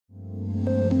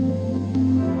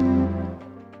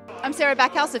I'm Sarah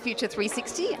Backhouse of Future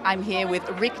 360. I'm here with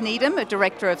Rick Needham, a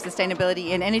Director of Sustainability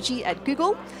and Energy at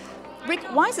Google. Rick,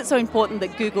 why is it so important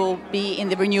that Google be in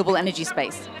the renewable energy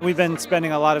space? We've been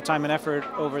spending a lot of time and effort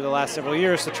over the last several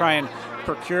years to try and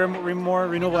procure more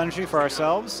renewable energy for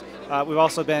ourselves. We've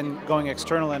also been going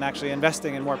external and actually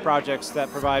investing in more projects that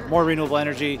provide more renewable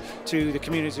energy to the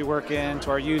communities we work in,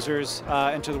 to our users,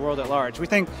 and to the world at large. We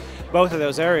think both of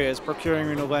those areas, procuring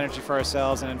renewable energy for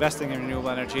ourselves and investing in renewable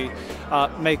energy,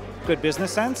 make good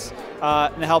business sense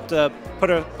and help to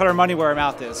put our money where our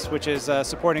mouth is, which is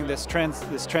supporting this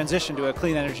transition to a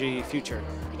clean energy future.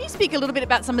 Can you speak a little bit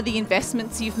about some of the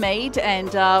investments you've made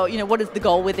and what is the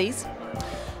goal with these?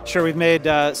 Sure, we've made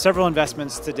several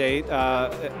investments to date.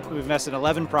 We've invested in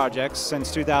 11 projects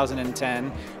since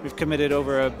 2010. We've committed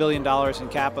over $1 billion in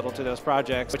capital to those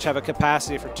projects, which have a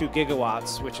capacity for 2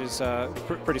 gigawatts, which is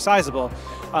pretty sizable.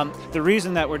 The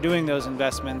reason that we're doing those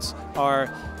investments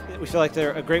are we feel like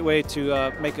they're a great way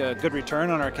to make a good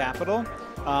return on our capital,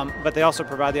 but they also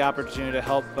provide the opportunity to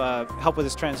help with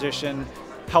this transition,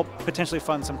 help potentially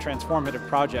fund some transformative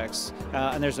projects.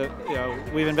 And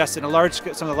we've invested in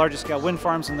some of the largest scale wind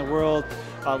farms in the world,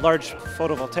 large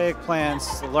photovoltaic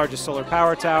plants, the largest solar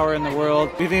power tower in the world.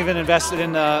 We've even invested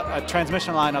in a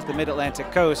transmission line off the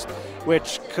mid-Atlantic coast,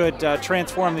 which could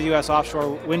transform the U.S. offshore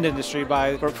wind industry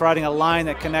by providing a line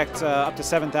that connects up to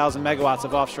 7,000 megawatts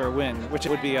of offshore wind, which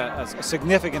would be a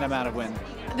significant amount of wind.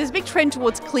 There's a big trend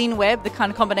towards clean web, the kind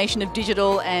of combination of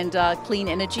digital and clean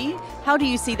energy. How do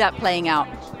you see that playing out?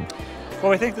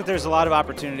 Well, I think that there's a lot of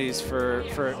opportunities for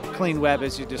clean web,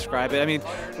 as you describe it. I mean,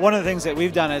 one of the things that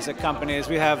we've done as a company is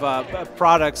we have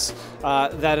products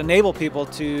that enable people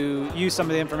to use some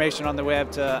of the information on the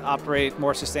web to operate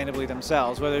more sustainably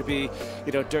themselves, whether it be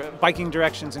biking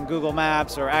directions in Google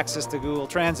Maps or access to Google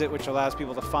Transit, which allows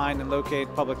people to find and locate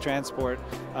public transport,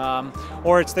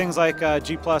 or it's things like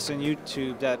G+ and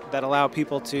YouTube that allow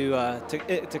people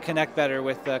to connect better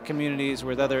with communities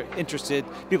with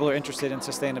people are interested in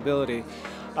sustainability.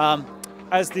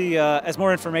 As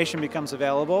more information becomes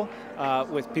available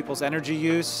with people's energy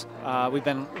use, we've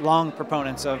been long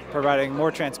proponents of providing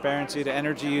more transparency to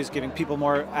energy use, giving people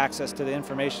more access to the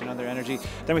information on their energy.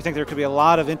 Then we think there could be a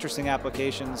lot of interesting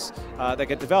applications that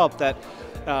get developed that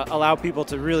allow people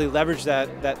to really leverage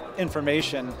that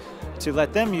information to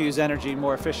let them use energy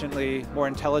more efficiently, more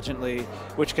intelligently,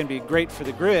 which can be great for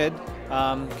the grid,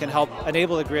 can help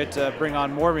enable the grid to bring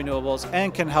on more renewables,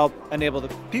 and can help enable the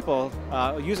people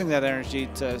using that energy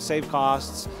to save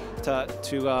costs,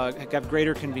 to have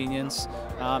greater convenience,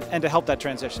 and to help that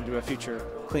transition to a future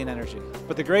clean energy.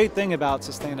 But the great thing about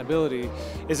sustainability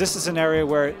is this is an area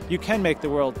where you can make the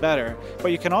world better,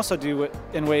 but you can also do it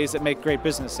in ways that make great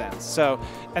business sense.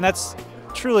 And that's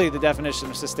truly the definition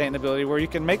of sustainability, where you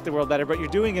can make the world better, but you're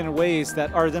doing it in ways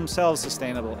that are themselves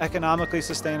sustainable, economically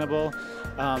sustainable,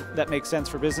 that make sense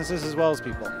for businesses as well as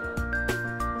people.